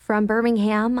From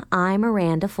Birmingham, I'm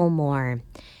Miranda Fulmore.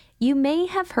 You may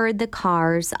have heard the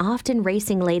cars often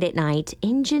racing late at night,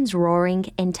 engines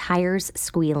roaring and tires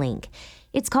squealing.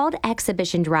 It's called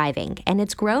exhibition driving, and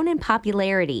it's grown in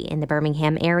popularity in the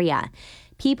Birmingham area.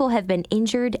 People have been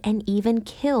injured and even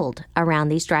killed around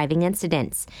these driving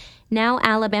incidents. Now,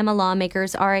 Alabama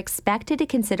lawmakers are expected to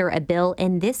consider a bill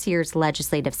in this year's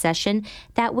legislative session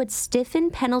that would stiffen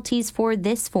penalties for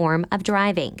this form of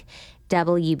driving.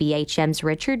 WBHM's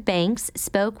Richard Banks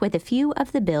spoke with a few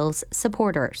of the bill's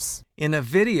supporters. In a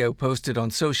video posted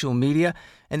on social media,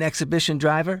 an exhibition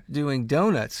driver doing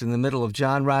donuts in the middle of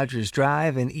John Rogers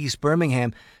Drive in East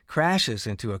Birmingham crashes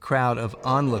into a crowd of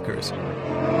onlookers.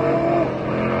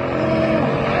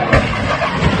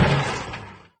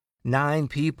 9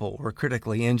 people were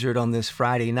critically injured on this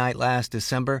Friday night last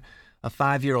December. A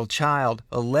 5-year-old child,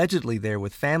 allegedly there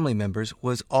with family members,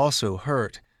 was also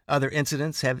hurt. Other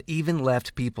incidents have even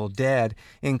left people dead,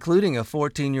 including a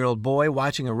 14-year-old boy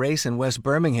watching a race in West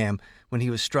Birmingham when he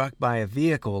was struck by a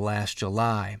vehicle last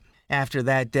July. After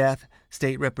that death,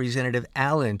 State Representative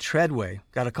Alan Treadway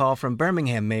got a call from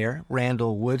Birmingham Mayor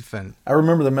Randall Woodfin. I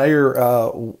remember the mayor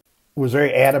was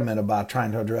very adamant about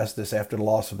trying to address this after the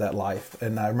loss of that life,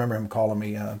 and I remember him calling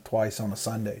me twice on a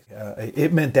Sunday.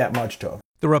 It meant that much to him.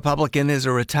 The Republican is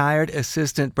a retired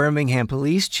assistant Birmingham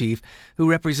police chief who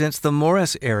represents the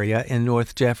Morris area in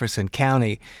North Jefferson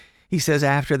County. He says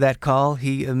after that call,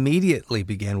 he immediately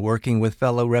began working with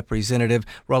fellow Representative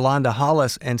Rolanda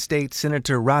Hollis and State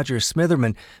Senator Roger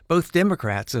Smitherman, both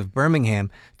Democrats of Birmingham,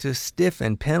 to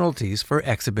stiffen penalties for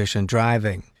exhibition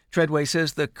driving. Treadway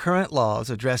says the current laws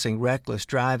addressing reckless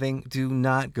driving do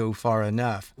not go far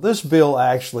enough. This bill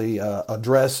actually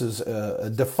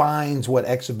defines what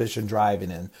exhibition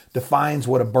driving is, defines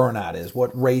what a burnout is,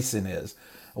 what racing is,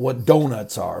 what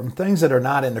donuts are, and things that are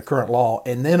not in the current law,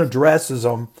 and then addresses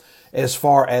them as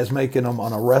far as making them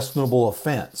an arrestable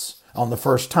offense on the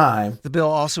first time. The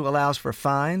bill also allows for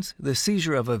fines, the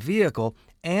seizure of a vehicle,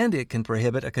 and it can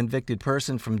prohibit a convicted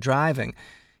person from driving.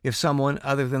 If someone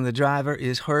other than the driver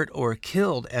is hurt or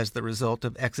killed as the result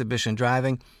of exhibition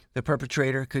driving, the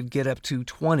perpetrator could get up to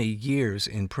 20 years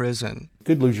in prison. You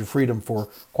could lose your freedom for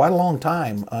quite a long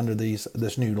time under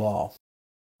this new law.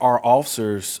 Our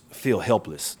officers feel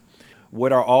helpless.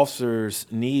 What our officers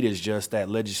need is just that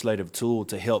legislative tool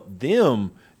to help them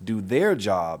do their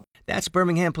job. That's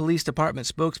Birmingham Police Department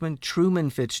spokesman Truman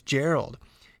Fitzgerald.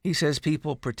 He says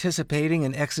people participating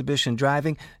in exhibition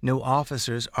driving know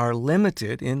officers are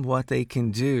limited in what they can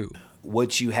do.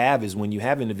 What you have is when you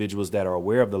have individuals that are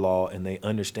aware of the law and they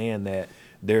understand that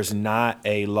there's not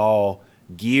a law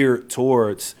geared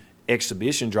towards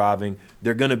exhibition driving,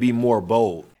 they're going to be more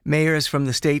bold. Mayors from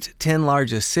the state's 10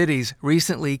 largest cities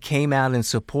recently came out in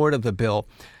support of the bill.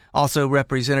 Also,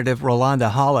 Representative Rolanda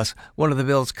Hollis, one of the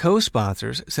bill's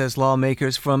co-sponsors, says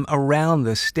lawmakers from around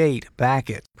the state back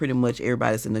it. Pretty much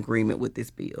everybody's in agreement with this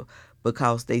bill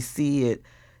because they see it,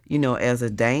 as a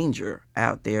danger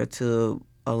out there to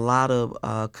a lot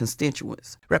of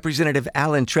constituents. Representative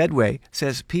Alan Treadway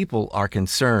says people are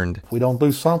concerned. If we don't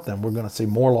do something, we're going to see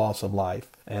more loss of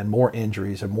life and more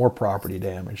injuries and more property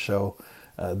damage. So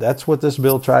that's what this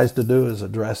bill tries to do, is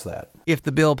address that. If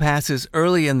the bill passes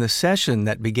early in the session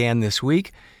that began this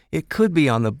week, it could be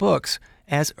on the books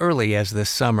as early as this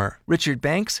summer. Richard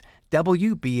Banks,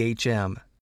 WBHM.